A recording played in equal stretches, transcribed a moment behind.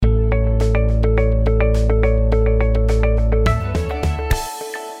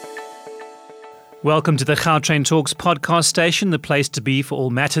Welcome to the Gautrain Talks podcast station, the place to be for all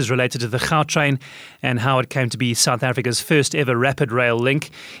matters related to the Gautrain and how it came to be South Africa's first ever rapid rail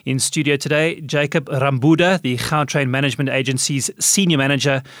link. In studio today, Jacob Rambuda, the Gautrain Management Agency's Senior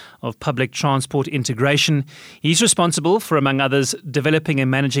Manager of Public Transport Integration. He's responsible for, among others, developing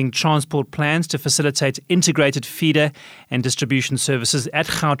and managing transport plans to facilitate integrated feeder and distribution services at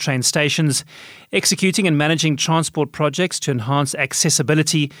Gautrain stations, executing and managing transport projects to enhance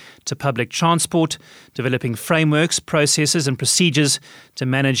accessibility to public transport, developing frameworks, processes and procedures to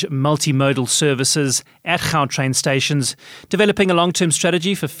manage multimodal services at Gautrain stations, developing a long-term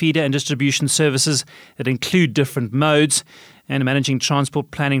strategy for feeder and distribution services that include different modes, and managing transport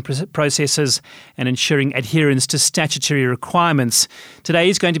planning processes and ensuring adherence to statutory requirements. Today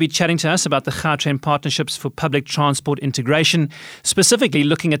he's going to be chatting to us about the Gautrain Partnerships for Public Transport Integration, specifically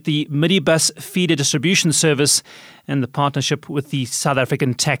looking at the minibus feeder distribution service and the partnership with the South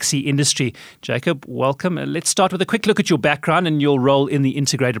African taxi industry. Jacob, welcome. Let's start with a quick look at your background and your role in the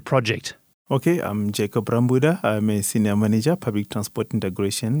integrated project. Okay, I'm Jacob Rambuda. I'm a Senior Manager, Public Transport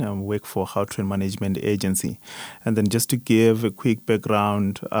Integration. I work for Gautrain Management Agency. And then just to give a quick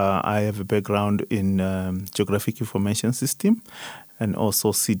background, I have a background in Geographic Information System and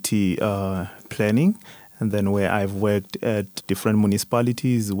also city planning. And then where I've worked at different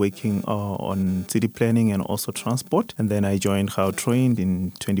municipalities working on city planning and also transport. And then I joined Gautrain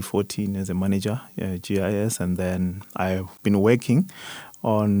in 2014 as a manager, GIS. And then I've been working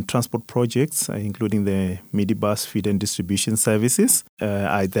on transport projects, including the minibus feed and distribution services.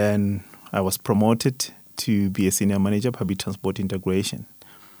 I was promoted to be a senior manager, public transport integration.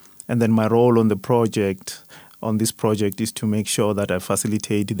 And then my role on this project is to make sure that I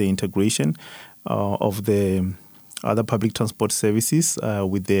facilitate the integration of the other public transport services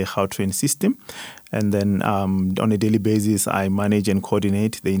with the Gautrain system. And then on a daily basis, I manage and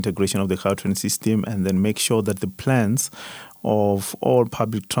coordinate the integration of the Gautrain system and then make sure that the plans of all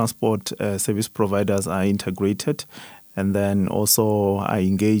public transport service providers are integrated. And then also I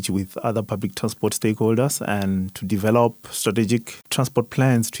engage with other public transport stakeholders and to develop strategic transport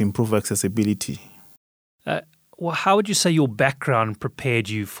plans to improve accessibility. How would you say your background prepared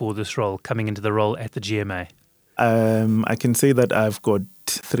you for this role, coming into the role at the GMA? I can say that I've got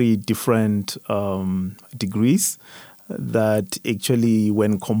 3 different degrees that actually,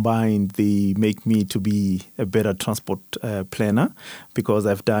 when combined, they make me to be a better transport planner, because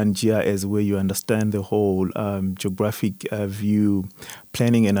I've done GIS, where you understand the whole geographic view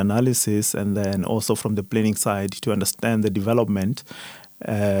planning and analysis, and then also from the planning side to understand the development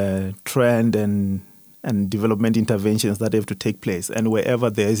trend and development interventions that have to take place. And wherever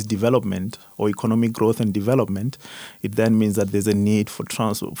there is development or economic growth and development, it then means that there's a need for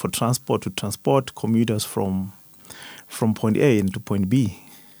transport to transport commuters from point A into point B.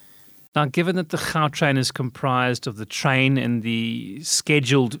 Now, given that the Gautrain is comprised of the train and the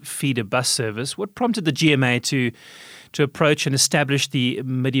scheduled feeder bus service, what prompted the GMA to approach and establish the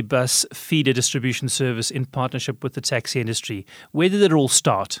minibus feeder distribution service in partnership with the taxi industry? Where did it all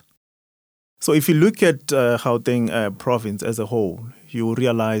start? So if you look at Gauteng province as a whole, you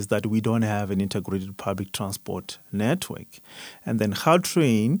realize that we don't have an integrated public transport network. And then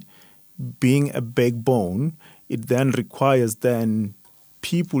Gautrain, being a backbone, it then requires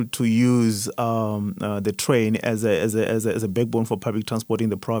people to use the train as a backbone for public transport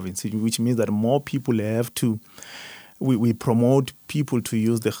in the province, which means that more people have to. We promote people to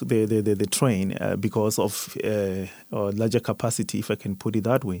use the train because of larger capacity, if I can put it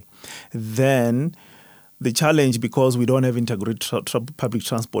that way. Then the challenge, because we don't have integrated public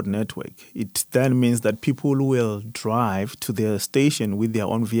transport network, it then means that people will drive to their station with their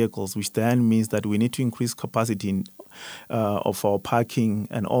own vehicles, which then means that we need to increase capacity of our parking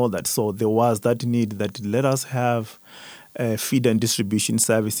and all that. So there was that need that let us have feed and distribution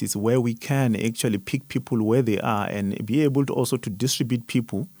services where we can actually pick people where they are and be able to also to distribute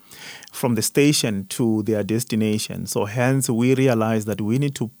people from the station to their destination. So hence we realized that we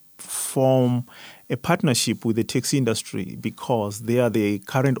need to form a partnership with the taxi industry because they are the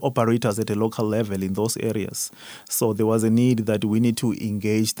current operators at a local level in those areas. So there was a need that we need to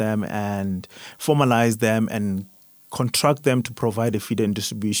engage them and formalize them and contract them to provide a feed and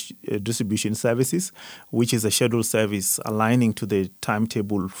distribution services, which is a scheduled service aligning to the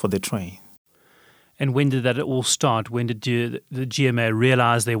timetable for the train. And when did that all start? When did the GMA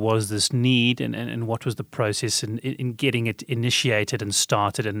realize there was this need, and what was the process in getting it initiated and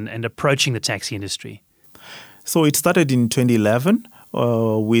started and approaching the taxi industry? So it started in 2011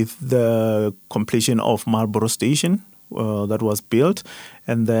 with the completion of Marlborough Station, that was built.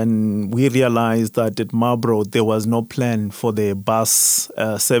 And then we realized that at Marlborough, there was no plan for the bus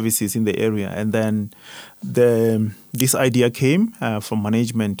services in the area. And then this idea came from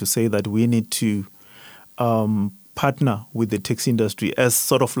management to say that we need to partner with the taxi industry as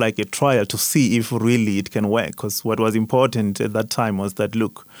sort of like a trial to see if really it can work. Because what was important at that time was that,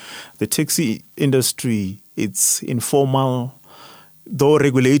 look, the taxi industry, it's informal, though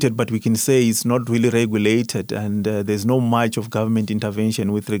regulated, but we can say it's not really regulated, and there's no much of government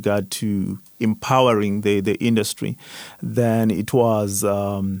intervention with regard to empowering the industry. Then it was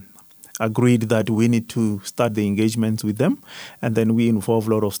agreed that we need to start the engagements with them, and then we involve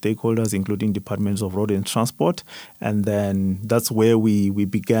a lot of stakeholders, including departments of road and transport, and then that's where we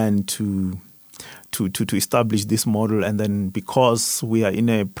began to establish this model. And then because we are in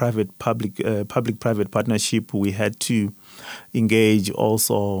a public-private partnership, we had to engage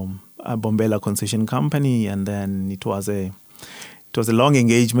also a Bombela concession company, and then it was a long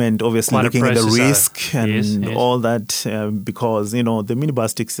engagement, obviously looking at the risk and all that, because, the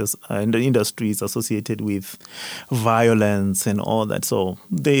minibus taxi and the industry is associated with violence and all that. So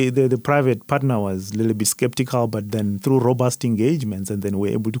the private partner was a little bit skeptical, but then through robust engagements, and then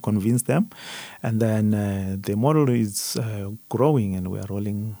we're able to convince them. And then the model is growing, and we are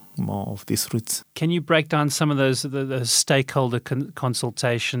rolling more of these routes. Can you break down some of those the stakeholder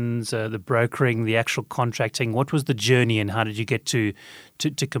consultations, the brokering, the actual contracting? What was the journey, and how did you get to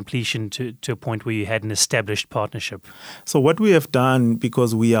completion to a point where you had an established partnership? So what we have done,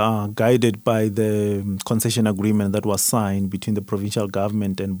 because we are guided by the concession agreement that was signed between the provincial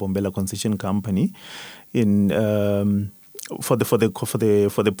government and Bombela Concession Company, for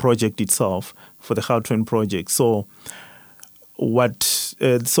the project itself, for the Gautrain Project. So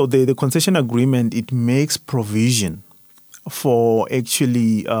the concession agreement, it makes provision for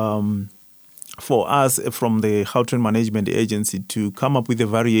actually for us from the Gautrain Management Agency to come up with a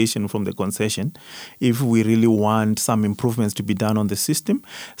variation from the concession if we really want some improvements to be done on the system.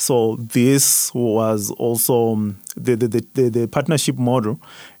 So this was also the partnership model.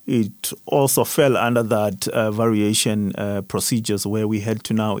 It also fell under that variation procedures, where we had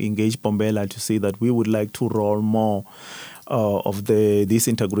to now engage Bombela to say that we would like to roll more of this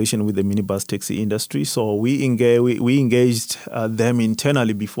integration with the minibus taxi industry. So we engaged them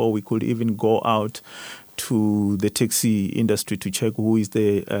internally before we could even go out to the taxi industry to check who is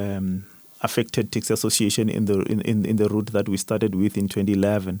the affected taxi association in the route that we started with in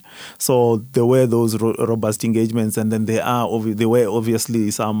 2011. So there were those robust engagements, and then there were obviously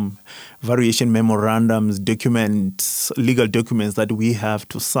some variation memorandums, legal documents that we have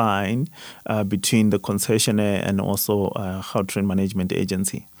to sign between the concessionaire and also Gautrain Management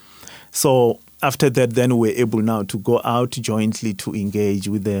Agency. So after that, then we're able now to go out jointly to engage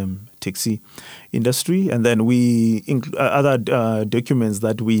with the taxi industry. And then other documents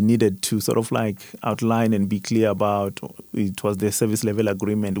that we needed to sort of like outline and be clear about, it was the service level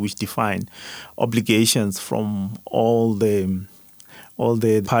agreement, which defined obligations from all the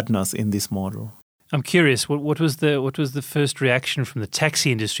partners in this model. I'm curious, what was the first reaction from the taxi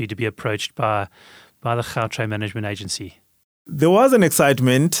industry to be approached by the Gautrain Management Agency? There was an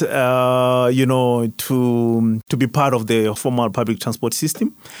excitement, to be part of the formal public transport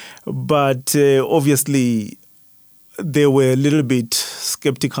system, but obviously they were a little bit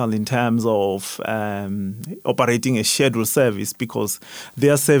skeptical in terms of operating a scheduled service, because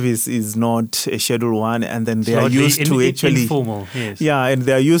their service is not a scheduled one, and then they are used to actually informal, yes. Yeah, and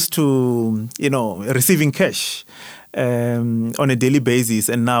they are used to receiving cash on a daily basis.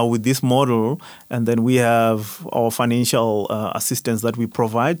 And now with this model, and then we have our financial assistance that we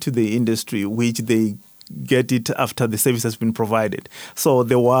provide to the industry, which they get it after the service has been provided. So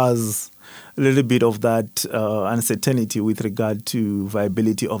there was a little bit of that uncertainty with regard to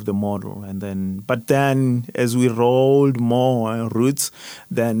viability of the model. But then as we rolled more routes,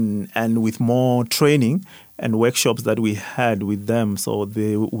 and with more training and workshops that we had with them, so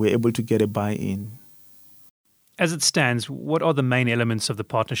they were able to get a buy-in. As it stands, what are the main elements of the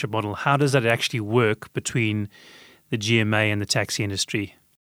partnership model? How does that actually work between the GMA and the taxi industry?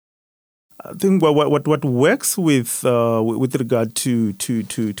 I think what works with regard to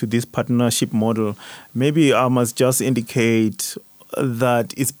this partnership model, maybe I must just indicate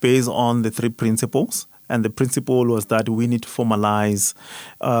that it's based on the three principles. And the principle was that we need to formalize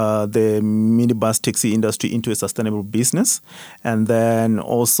the minibus taxi industry into a sustainable business. And then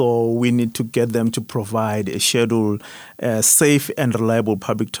also we need to get them to provide a scheduled, safe and reliable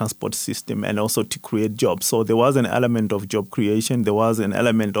public transport system, and also to create jobs. So there was an element of job creation. There was an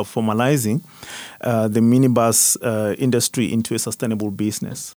element of formalizing the minibus industry into a sustainable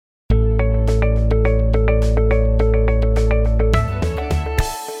business.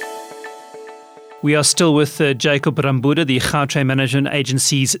 We are still with Jacob Rambuda, the Gautrain Management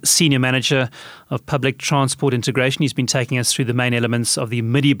Agency's Senior Manager of Public Transport Integration. He's been taking us through the main elements of the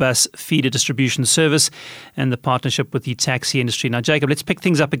minibus feeder distribution service and the partnership with the taxi industry. Now, Jacob, let's pick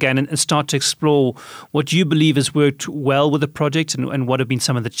things up again and start to explore what you believe has worked well with the project and what have been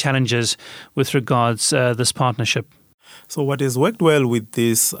some of the challenges with regards this partnership. So what has worked well with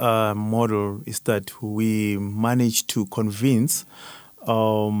this model is that we managed to convince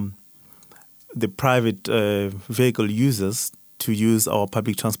the private vehicle users to use our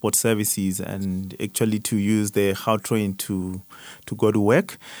public transport services and actually to use the Gautrain to go to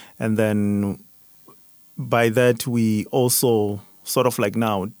work. And then by that, we also sort of like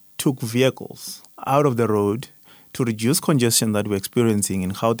now took vehicles out of the road to reduce congestion that we're experiencing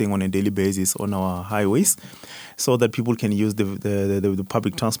in Gauteng on a daily basis on our highways so that people can use the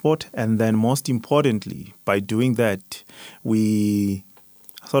public transport. And then most importantly, by doing that, we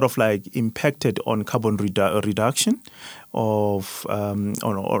sort of like impacted on carbon reduction of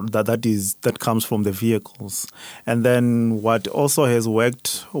that comes from the vehicles. And then what also has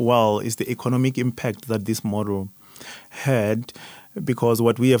worked well is the economic impact that this model had, because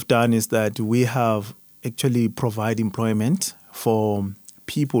what we have done is that we have actually provide employment for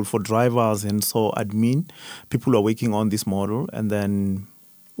people, for drivers and so admin. People are working on this model, and then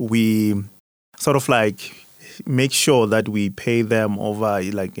we sort of like make sure that we pay them over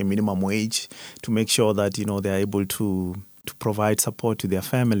like a minimum wage to make sure that, you know, they're able to provide support to their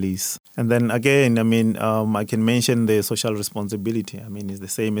families. And then again, I mean, I can mention the social responsibility. I mean, it's the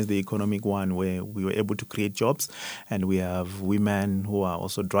same as the economic one, where we were able to create jobs, and we have women who are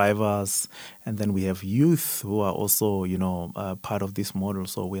also drivers, and then we have youth who are also, you know, part of this model.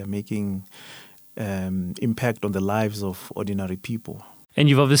 So we are making impact on the lives of ordinary people. And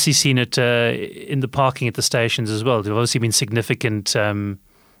you've obviously seen it in the parking at the stations as well. There's obviously been significant,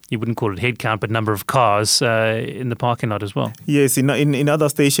 you wouldn't call it headcount, but number of cars in the parking lot as well. Yes, in other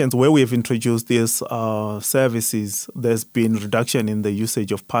stations where we have introduced these services, there's been reduction in the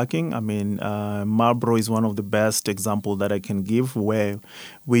usage of parking. I mean, Marlborough is one of the best examples that I can give, where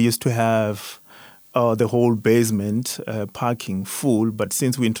we used to have the whole basement parking full, but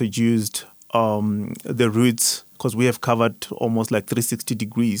since we introduced the routes, because we have covered almost like 360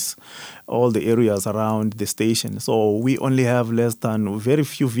 degrees, all the areas around the station. So we only have less than very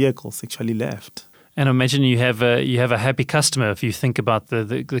few vehicles actually left. And I imagine you have a happy customer if you think about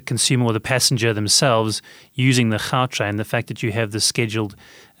the consumer or the passenger themselves using the Gautrain, the fact that you have the scheduled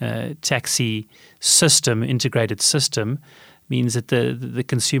taxi system, integrated system, means that the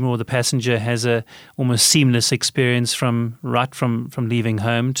consumer or the passenger has a almost seamless experience from leaving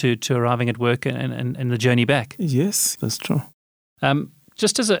home to arriving at work and the journey back. Yes, that's true.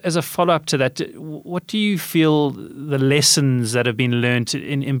 Just as a follow-up to that, what do you feel the lessons that have been learned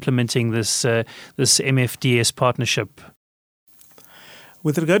in implementing this MFDS partnership?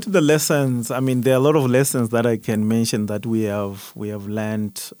 With regard to the lessons, I mean, there are a lot of lessons that I can mention that we have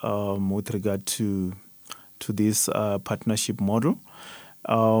learned with regard to this partnership model.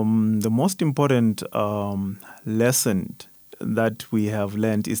 The most important lesson that we have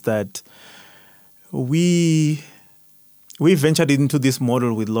learned is that we ventured into this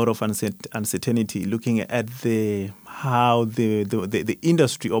model with a lot of uncertainty, looking at how the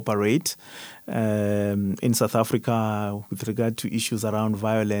industry operates in South Africa with regard to issues around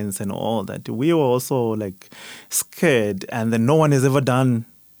violence and all that. We were also like scared, and then no one has ever done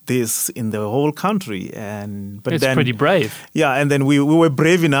this in the whole country, but it's pretty brave. Yeah, and then we were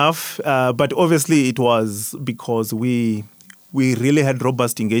brave enough, but obviously it was because we really had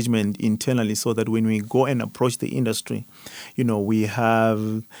robust engagement internally, so that when we go and approach the industry, you know, we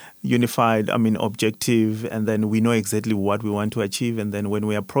have unified, objective, and then we know exactly what we want to achieve. And then when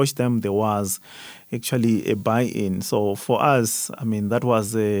we approach them, there was actually a buy-in. So for us, that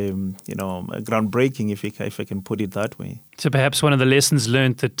was a groundbreaking, if I can put it that way. So perhaps one of the lessons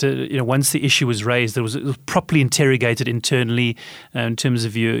learned that once the issue was raised, it was properly interrogated internally in terms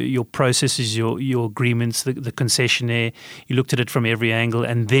of your processes, your agreements, the concessionaire. You looked at it from every angle,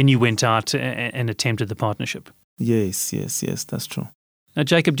 and then you went out and attempted the partnership. Yes, that's true. Now,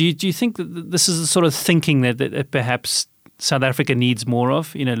 Jacob, do you think that this is the sort of thinking that perhaps South Africa needs more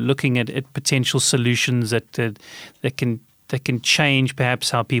of? Looking at potential solutions that can change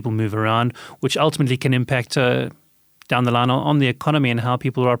perhaps how people move around, which ultimately can impact down the line on the economy and how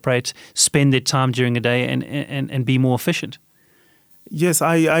people operate, spend their time during a day, and be more efficient. Yes,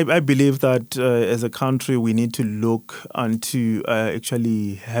 I believe that as a country we need to look into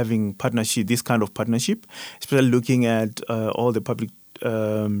actually having partnership, this kind of partnership, especially looking at all the public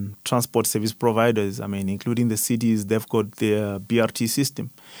transport service providers, including the cities, they've got their BRT system.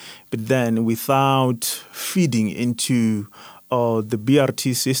 But then without feeding into the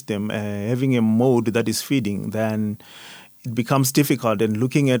BRT system, having a mode that is feeding, then it becomes difficult. And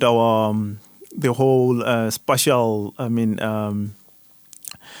looking at the whole spatial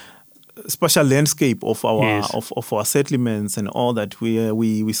landscape of our of our settlements and all that,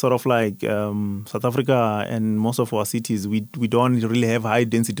 we sort of like South Africa and most of our cities, we don't really have high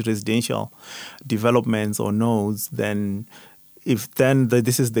density residential developments or nodes. Then if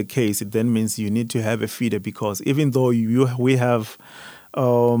this is the case, it then means you need to have a feeder, because even though we have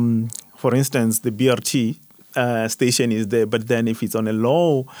for instance the BRT station is there, but then if it's on a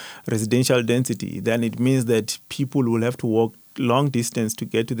low residential density, then it means that people will have to walk long distance to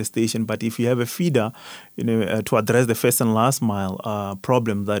get to the station. But if you have a feeder, to address the first and last mile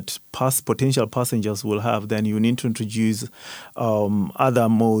problem that potential passengers will have, then you need to introduce other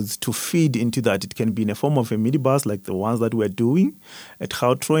modes to feed into that. It can be in a form of a minibus like the ones that we're doing at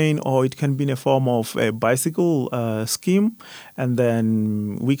Gautrain, or it can be in a form of a bicycle scheme, and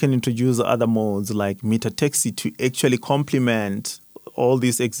then we can introduce other modes like meter taxi to actually complement all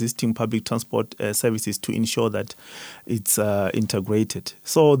these existing public transport services to ensure that it's integrated.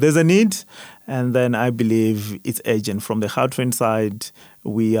 So there's a need, and then I believe it's urgent. From the Gautrain side,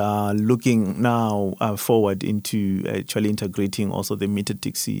 we are looking now forward into actually integrating also the meter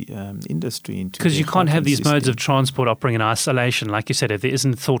taxi industry. Because you can't have these modes of transport operating in isolation. Like you said, if there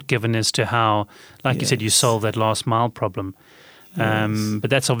isn't thought given as to how, you said, you solve that last mile problem. But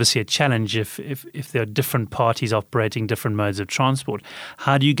that's obviously a challenge if there are different parties operating different modes of transport.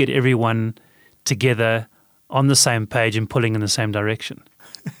 How do you get everyone together on the same page and pulling in the same direction?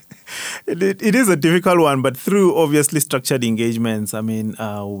 It is a difficult one, but through obviously structured engagements,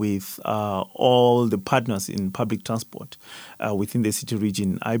 with all the partners in public transport within the city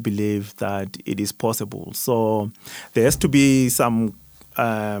region, I believe that it is possible. So there has to be some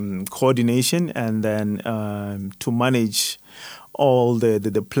coordination, and then to manage all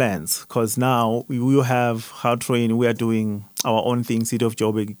the plans, because now we will have Gautrain, we are doing our own thing, City of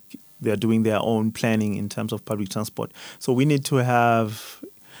Joburg, they are doing their own planning in terms of public transport. So we need to have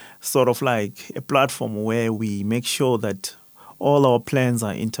sort of like a platform where we make sure that all our plans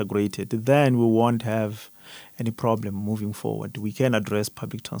are integrated. Then we won't have any problem moving forward. We can address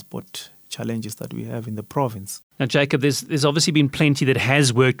public transport challenges that we have in the province. Now, Jacob, there's obviously been plenty that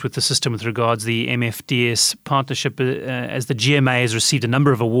has worked with the system with regards to the MFDS partnership, as the GMA has received a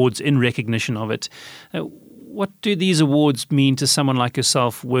number of awards in recognition of it. What do these awards mean to someone like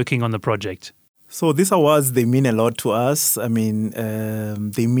yourself working on the project? So these awards, they mean a lot to us. They mean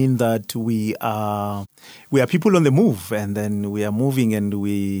that we are people on the move, and then we are moving, and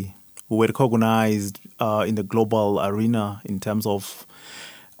we were recognized in the global arena in terms of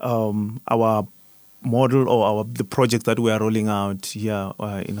our model or the project that we are rolling out here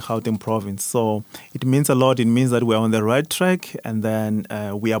in Gauteng province. So it means a lot. It means that we are on the right track, and then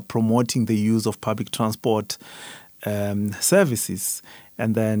we are promoting the use of public transport services.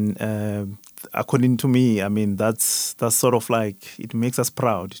 And then according to me, that's sort of like, it makes us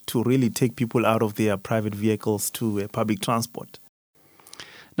proud to really take people out of their private vehicles to public transport.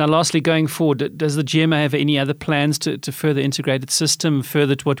 Now, lastly, going forward, does the GMA have any other plans to further integrate its system,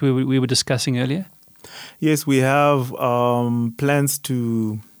 further to what we were discussing earlier? Yes, we have plans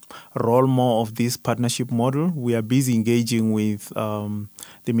to roll more of this partnership model. We are busy engaging with the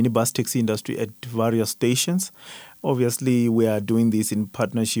minibus taxi industry at various stations. Obviously, we are doing this in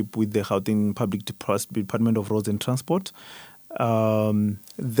partnership with the Gauteng Public Department of Roads and Transport.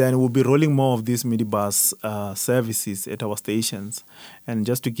 Then we'll be rolling more of these minibus services at our stations. And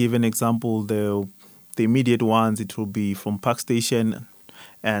just to give an example, the immediate ones, it will be from Park Station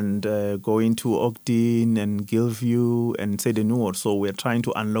and going to Ogden and Gilview and Sedenur. So we're trying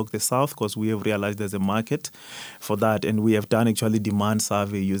to unlock the south because we have realized there's a market for that. And we have done actually demand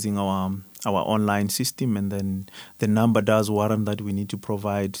survey using our online system, and then the number does warrant that we need to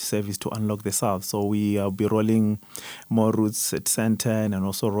provide service to unlock the south. So we will be rolling more routes at Sandton and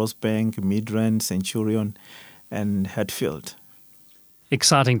also Rosebank, Midrand, Centurion and Hatfield.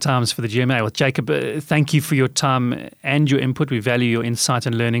 Exciting times for the GMA. Well, Jacob, thank you for your time and your input. We value your insight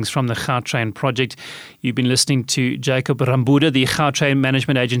and learnings from the Gautrain Project. You've been listening to Jacob Rambuda, the Gautrain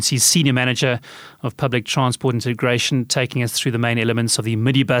Management Agency's Senior Manager of Public Transport Integration, taking us through the main elements of the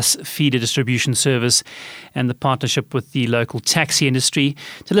minibus feeder distribution service and the partnership with the local taxi industry.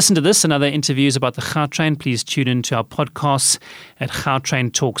 To listen to this and other interviews about the Gautrain, please tune in to our podcasts at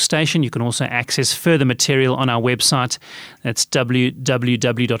Gautrain Talk Station. You can also access further material on our website. That's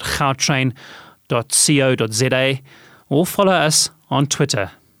www.gautrain.co.za, or follow us on Twitter.